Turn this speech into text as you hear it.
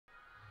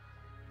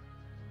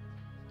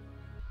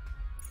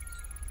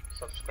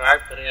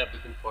Subscribe करें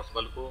everything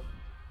possible को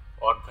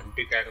और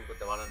घंटी के आइकन को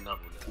दबाना ना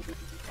भूलें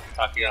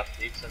ताकि आप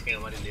देख सकें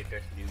हमारी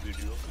लेटेस्ट न्यू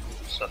वीडियो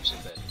सबसे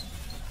पहले।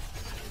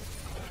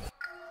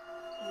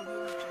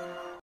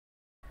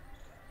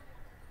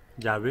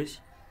 Jarvis,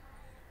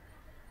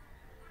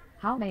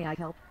 How may I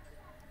help?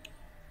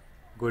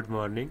 good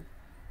morning.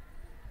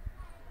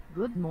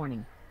 Good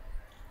morning.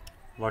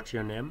 What's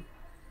your name?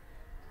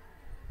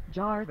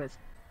 Jarvis.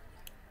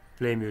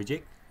 Play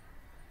music.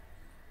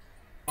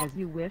 As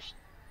you wish.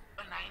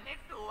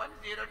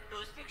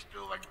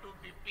 982102621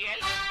 BPL.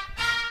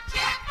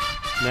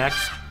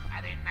 Next.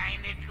 अरे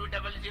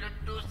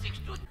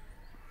 982000262.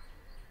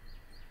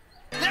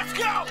 Let's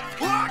go!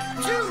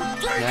 1, 2,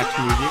 3, Next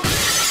music.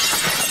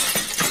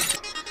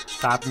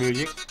 Stop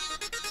music.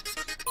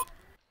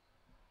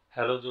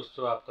 Hello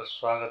दोस्तों, आपका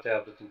स्वागत है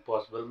एवरीथिंग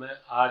पॉसिबल में।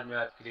 आज मैं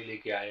आपके लिए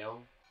लेके आया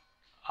हूँ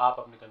आप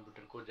अपने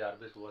कंप्यूटर को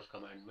जारविस वॉइस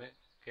कमांड में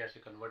कैसे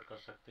कन्वर्ट कर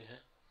सकते हैं।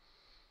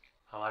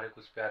 हमारे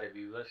कुछ प्यारे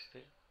व्यूअर्स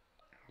थे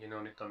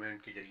जिन्होंने कमेंट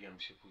के जरिए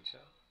हमसे पूछा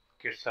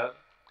कि सर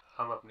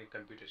हम अपने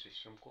कंप्यूटर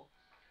सिस्टम को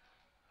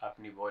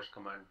अपनी वॉइस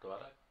कमांड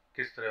द्वारा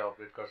किस तरह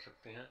ऑपरेट कर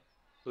सकते हैं।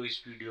 तो इस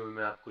वीडियो में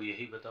मैं आपको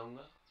यही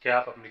बताऊंगा कि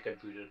आप अपने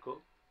कंप्यूटर को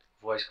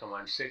वॉइस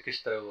कमांड से किस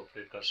तरह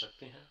ऑपरेट कर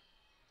सकते हैं।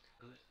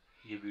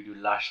 ये वीडियो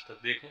लास्ट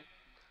तक देखें।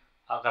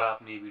 अगर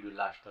आपने ये वीडियो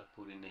लास्ट तक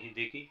पूरी नहीं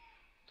देखी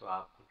तो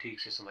आपको ठीक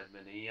से समझ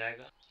में नहीं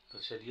आएगा। तो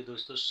चलिए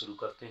दोस्तों शुरू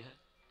करते हैं।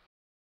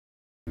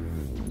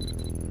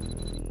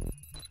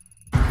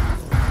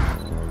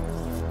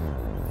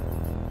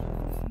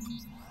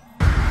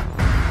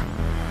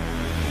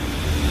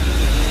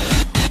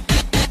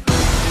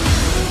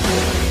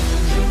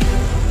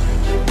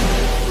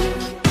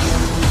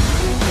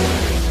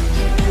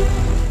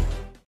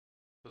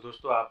 तो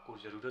दोस्तों आपको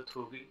ज़रूरत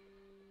होगी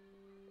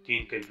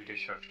 3 कंप्यूटर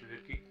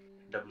सॉफ्टवेयर की।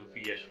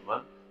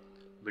 WPS1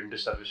 विंडो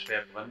सर्विस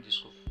पैक 1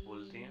 जिसको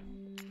बोलते हैं,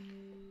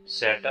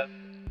 सेटअप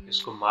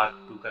इसको मार्क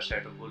 2 का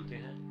सेटअप बोलते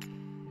हैं,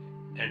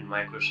 and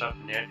Microsoft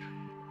net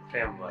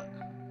framework.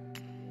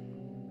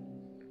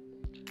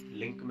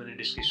 Link मैंने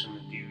डिस्क्रिप्शन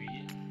में दी हुई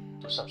है।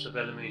 तो सबसे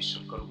पहले मैं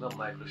इंस्टॉल करूंगा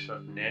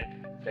माइक्रोसॉफ्ट नेट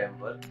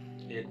फ्रेमवर्क।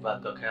 एक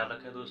बात का ख्याल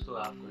रखें दोस्तों,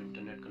 आपको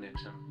इंटरनेट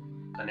कनेक्शन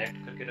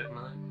कनेक्ट करके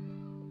रखना है।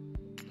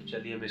 तो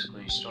चलिए मैं इसको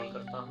इंस्टॉल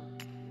करता हूँ।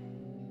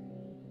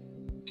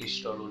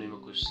 इंस्टॉल होने में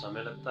कुछ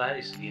समय लगता है,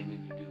 इसलिए मैं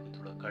वीडियो को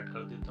थोड़ा कट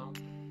कर देता हूँ।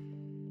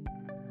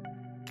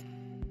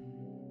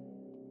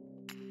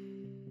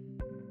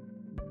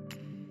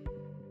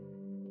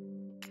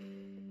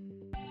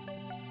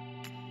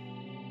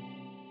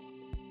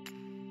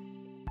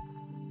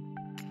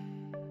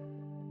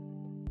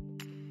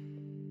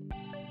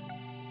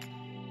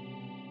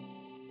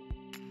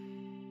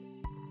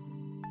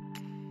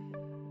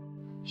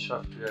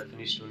 सॉफ्टवेयर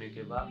फिनिश होने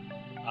के बाद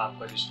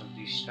आपका सिस्टम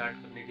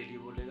रीस्टार्ट करने के लिए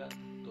बोलेगा,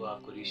 तो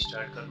आपको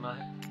रीस्टार्ट करना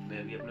है।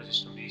 मैं भी अपना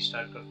सिस्टम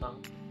रीस्टार्ट करता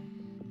हूँ।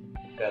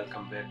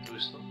 वेलकम बैक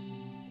दोस्तों।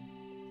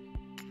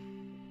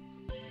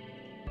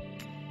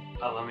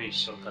 अब हमें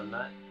इंस्टॉल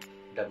करना है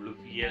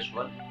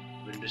WPS1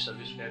 विंडो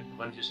सर्विस पैक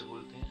 1 जिसे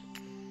बोलते हैं।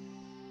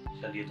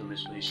 चलिए तो मैं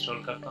इसको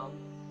इंस्टॉल करता हूँ।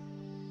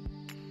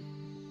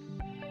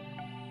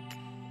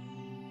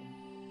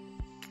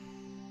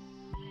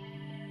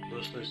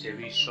 दोस्तों इसे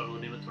भी इंस्टॉल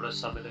होने में थोड़ा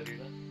समय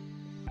लगेगा,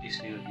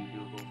 इसलिए मैं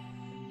वीडियो को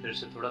फिर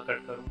से थोड़ा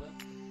कट करूंगा।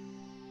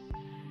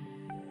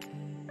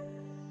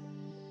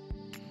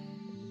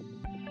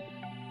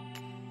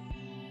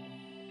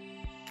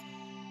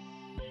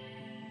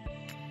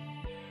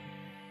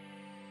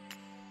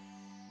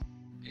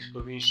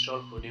 इसको भी इंस्टॉल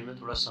होने में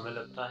थोड़ा समय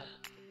लगता है।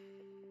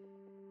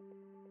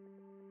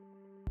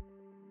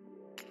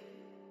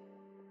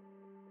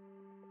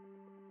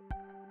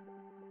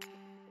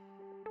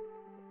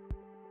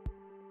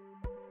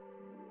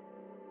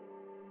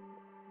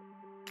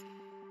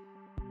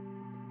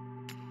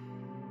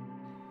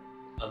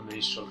 अब मैं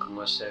इंस्टॉल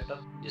करूंगा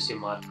सेटअप जिसे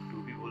मार्क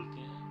 2 भी बोलते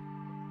हैं।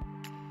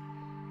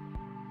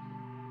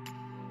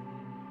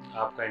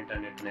 आपका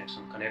इंटरनेट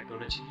कनेक्शन कनेक्ट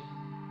होना चाहिए।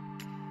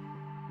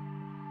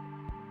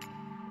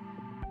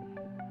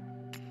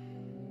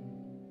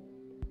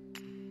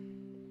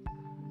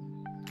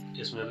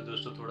 इसमें भी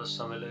दोस्तों थोड़ा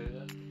समय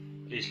लगेगा,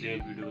 इसलिए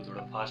वीडियो को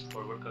थोड़ा फास्ट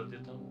फॉरवर्ड कर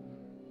देता हूँ।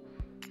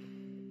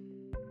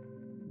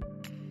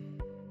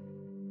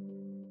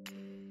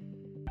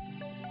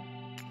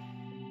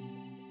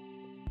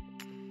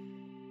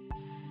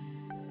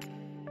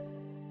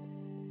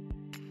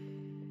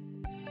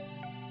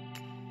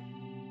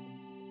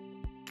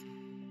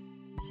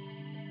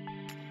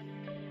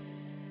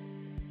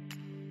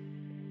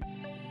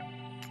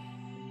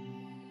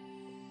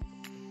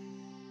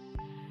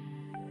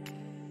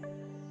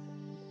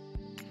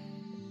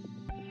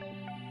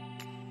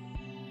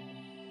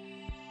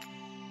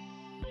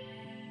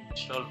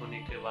 इंस्टॉल होने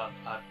के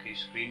बाद आपकी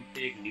स्क्रीन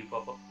पे एक न्यू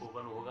पॉपअप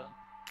ओपन होगा,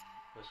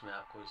 उसमें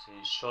आपको इसे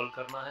इंस्टॉल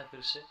करना है।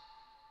 फिर से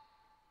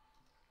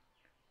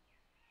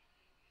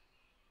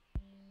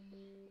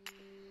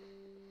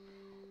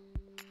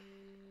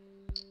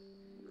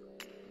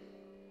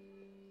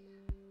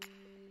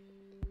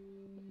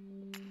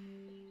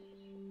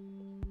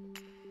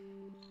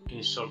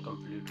इंस्टॉल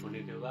कंप्लीट होने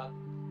के बाद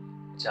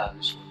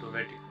जारविस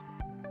ऑटोमेटिक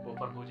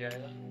ओपन हो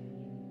जाएगा।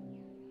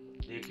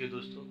 देखिए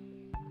दोस्तों,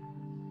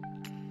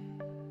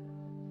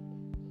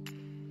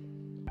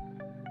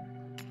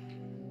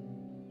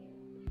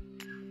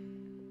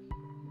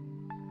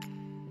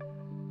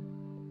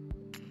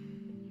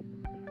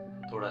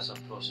 थोड़ा सा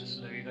प्रोसेस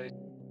लगेगा।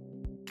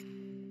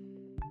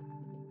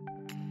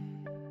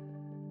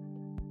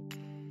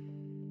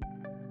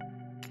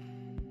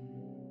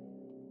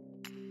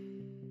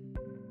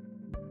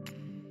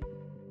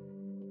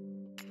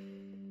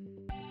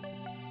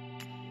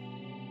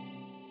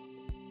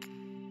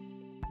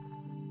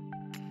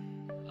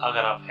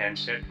 अगर आप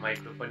हैंडसेट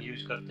माइक्रोफोन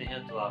यूज करते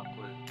हैं तो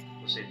आपको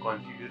उसे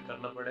कॉन्फ़िगर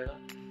करना पड़ेगा,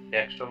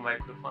 डेस्कटॉप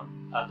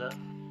माइक्रोफोन। अदर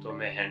तो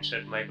मैं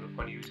हैंडसेट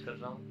माइक्रोफोन यूज कर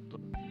रहा हूँ,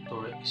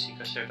 तो मैं इसी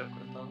का सेटअप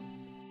करता हूँ।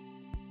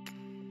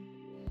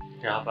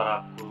 यहाँ पर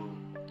आपको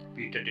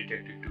Peter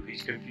detective to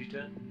his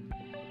computer,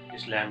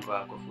 इस लाइन को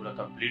आपको पूरा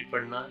कंप्लीट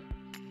पढ़ना है।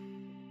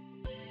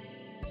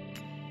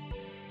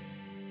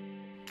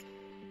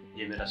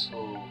 ये मेरा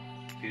शो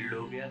फील्ड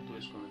हो गया, तो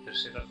इसको मैं फिर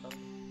से करता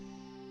हूँ।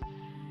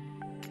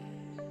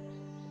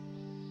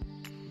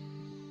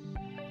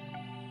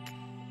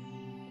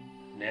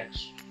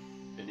 Next,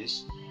 finish.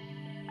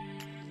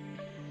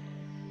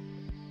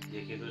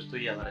 देखिए दोस्तों,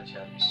 ये हमारा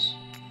जारविस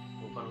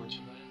ओपन हो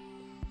चुका है।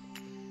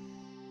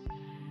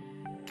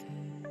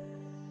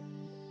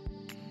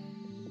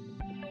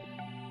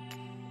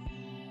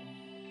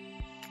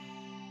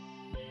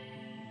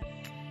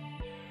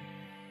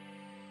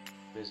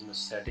 इसमें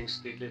सेटिंग्स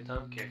देख लेता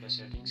हूँ क्या क्या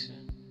सेटिंग्स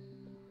हैं।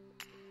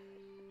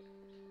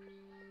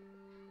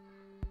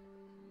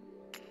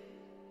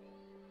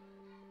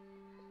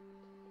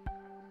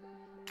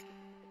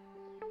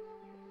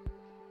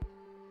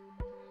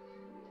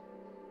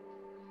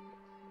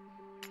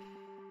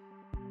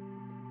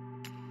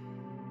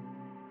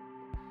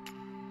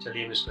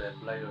 चलिए मैं इसको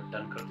अप्लाई और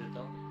डन कर देता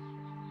हूँ।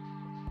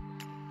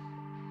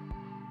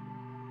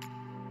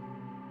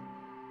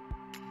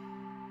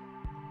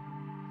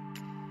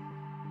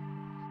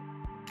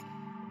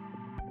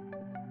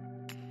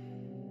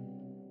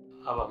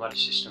 अब हमारे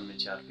सिस्टम में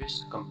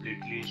जारविस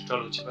कंप्लीटली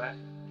इंस्टॉल हो चुका है।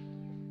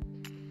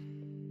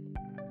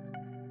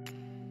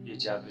 ये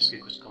जारविस के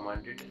कुछ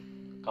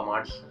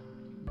कमांड्स हैं,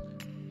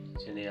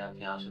 जिन्हें आप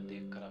यहाँ से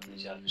देखकर अपने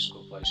जारविस को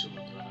वॉइस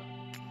ओवर द्वारा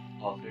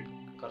ऑपरेट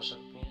कर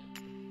सकते हैं।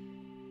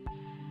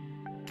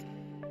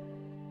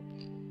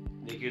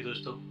 देखिए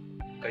दोस्तों,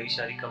 कई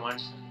सारी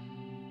कमांड्स हैं।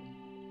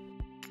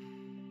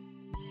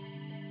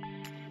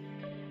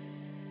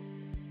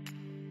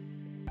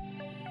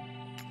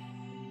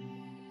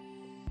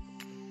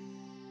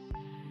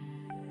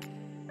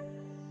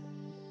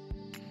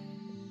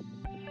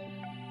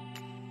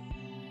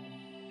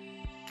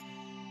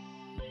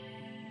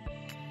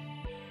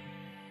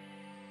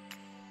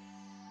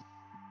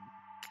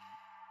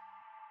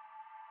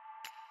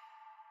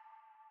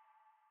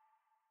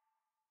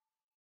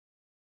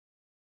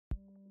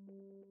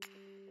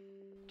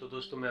 तो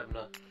दोस्तों, मैं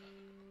अपना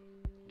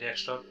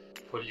डेस्कटॉप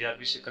फुल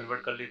जारविस से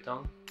कन्वर्ट कर लेता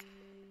हूँ।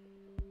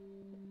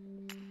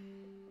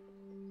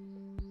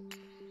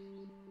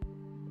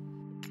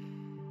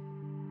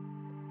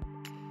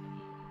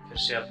 फिर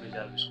से अपने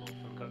जारविस को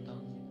ओपन करता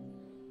हूँ।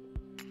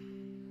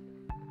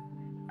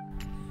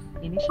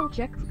 Initial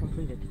checks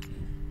completed.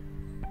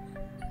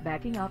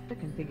 Backing up the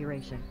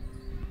configuration.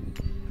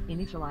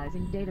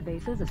 Initializing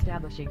databases,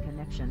 establishing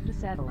connection to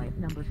satellite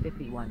number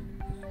 51.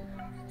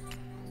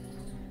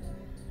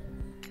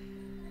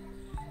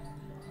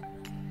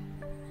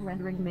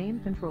 Rendering main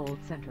control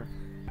center.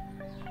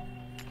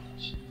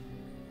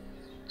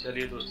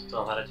 चलिए दोस्तों, तो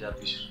हमारा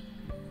जारविस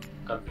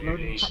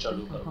कंप्लीटली इंस्टॉल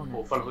होकर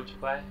ओपन हो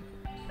चुका है।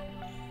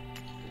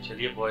 तो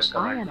चलिए voice I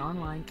command am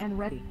online and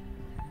ready.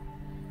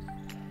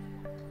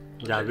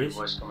 Jarvis,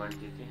 voice command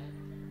देते हैं।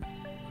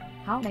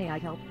 How may I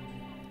help?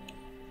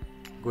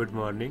 good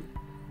morning.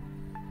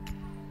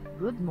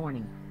 Good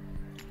morning.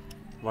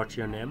 What's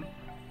your name?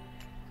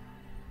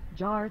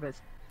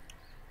 Jarvis.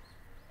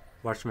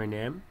 What's my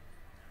name?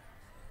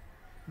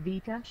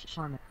 Vika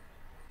Sharma.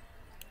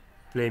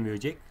 Play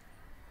music.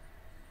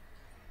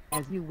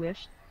 As you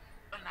wish.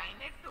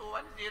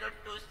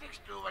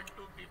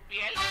 982102622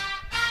 BPL.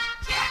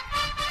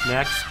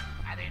 Next.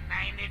 अरे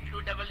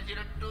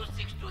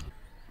 982000262.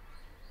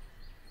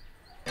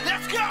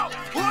 Let's go!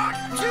 1,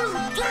 2,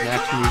 3,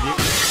 Next come on! music.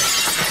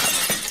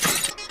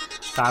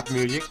 Stop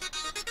music.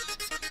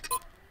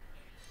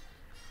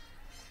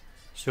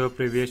 Show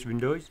previous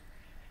windows.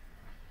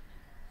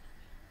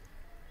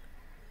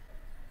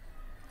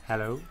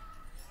 Hello.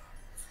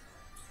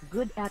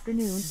 Good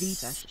afternoon,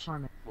 Vika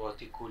Sharma.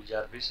 बहुत ही cool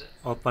Jarvis है।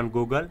 Open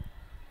Google.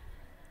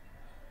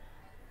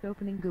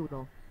 Opening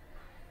Google.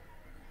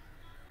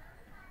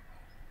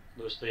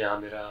 दोस्तों, यहाँ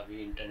मेरा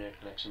अभी internet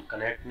connection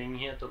connect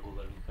नहीं है, तो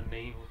गूगल ओपन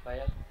नहीं हो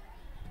पाया।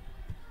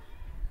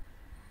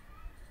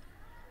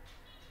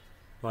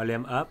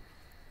 Volume up.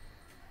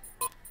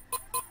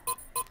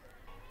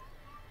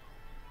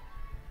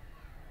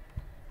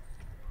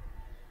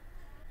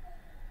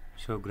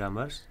 Show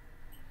grammars.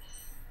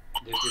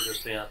 देखिए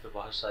दोस्तों, यहाँ पे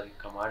बहुत सारी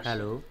commands.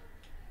 Hello.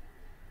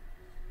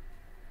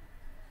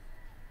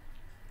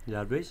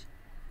 Jarvis,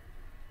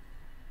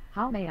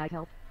 How may I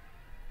help?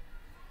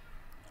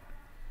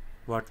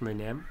 what's my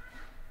name?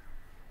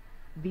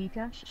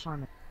 Vita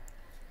Sharma.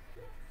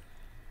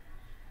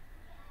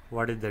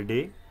 What is the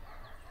day?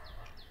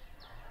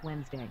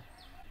 Wednesday.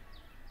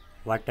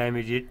 What time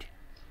is it?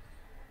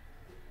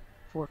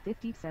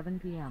 4:57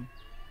 p.m.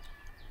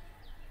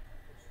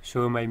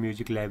 Show my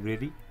music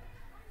library.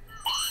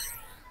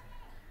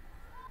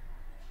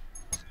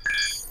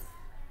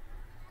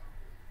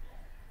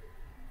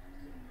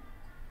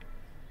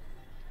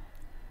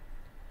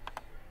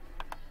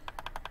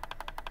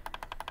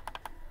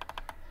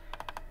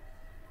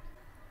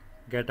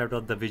 Get out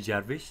of the way,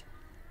 Jarvis.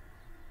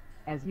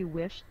 As you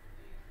wish.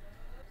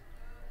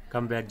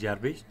 Come back,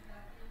 Jarvis.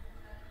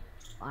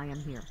 I am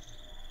here.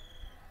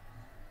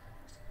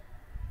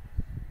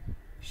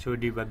 Show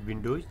debug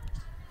windows.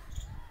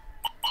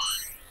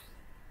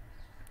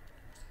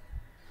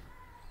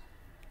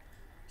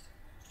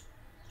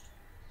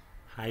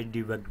 Hide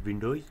debugged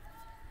windows.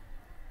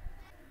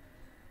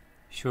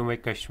 Show my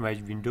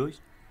customized windows.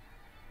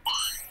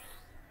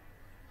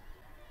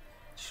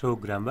 Show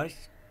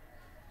grammars.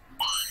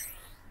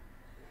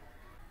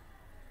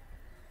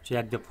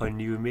 Check the for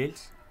new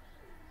emails.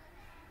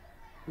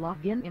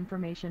 Login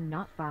information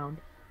not found.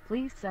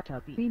 Please set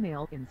up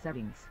email in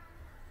settings.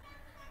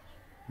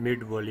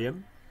 Mid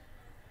volume.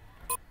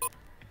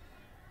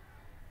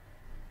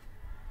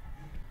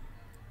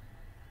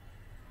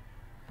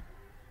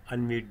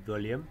 Unmute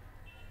volume.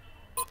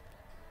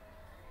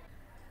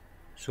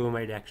 Show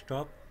my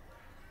desktop.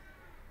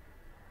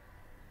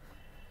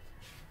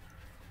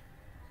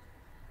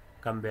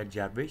 Come back,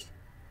 Jarvis.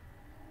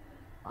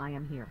 I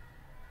am here.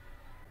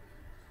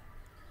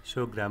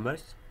 Show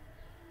grammars.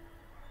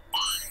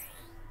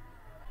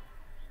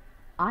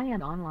 I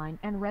am online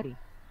and ready.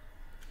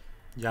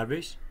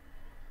 Jarvis,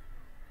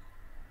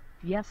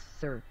 Yes,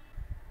 sir.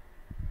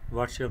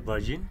 what's your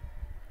version?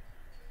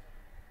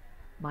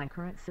 My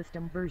current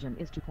system version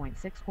is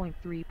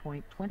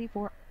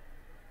 2.6.3.24.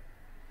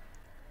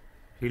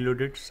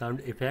 Reloaded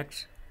sound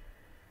effects.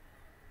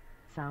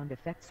 Sound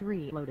effects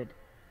reloaded.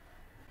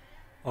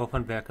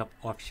 Open backup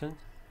options.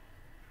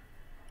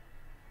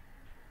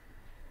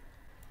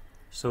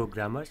 Show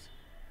grammars.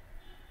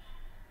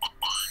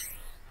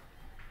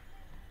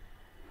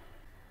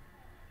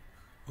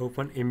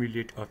 Open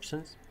emulate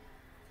options.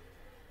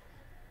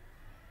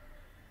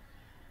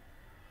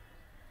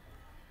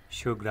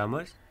 Show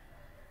grammars.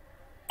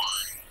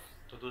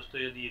 तो दोस्तों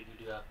यदि ये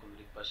video आपको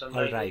मेरी पसंद All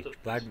आई हो right, तो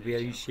what please were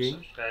मेरे you चैनल को saying?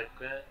 सब्सक्राइब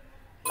करें,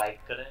 लाइक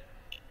करें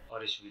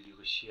और इस वीडियो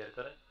को शेयर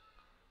करें।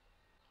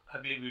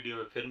 अगली वीडियो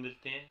में फिर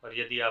मिलते हैं। और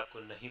यदि आपको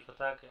नहीं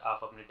पता कि आप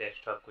अपने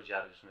डेस्कटॉप को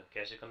जारविस में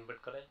कैसे कन्वर्ट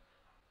करें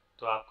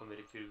तो आपको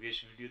मेरी प्रीवियस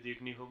वीडियो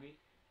देखनी होगी।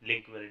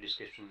 लिंक मैंने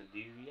डिस्क्रिप्शन में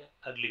दी हुई है।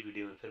 अगली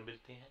वीडियो में फिर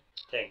मिलते हैं।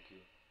 Thank you.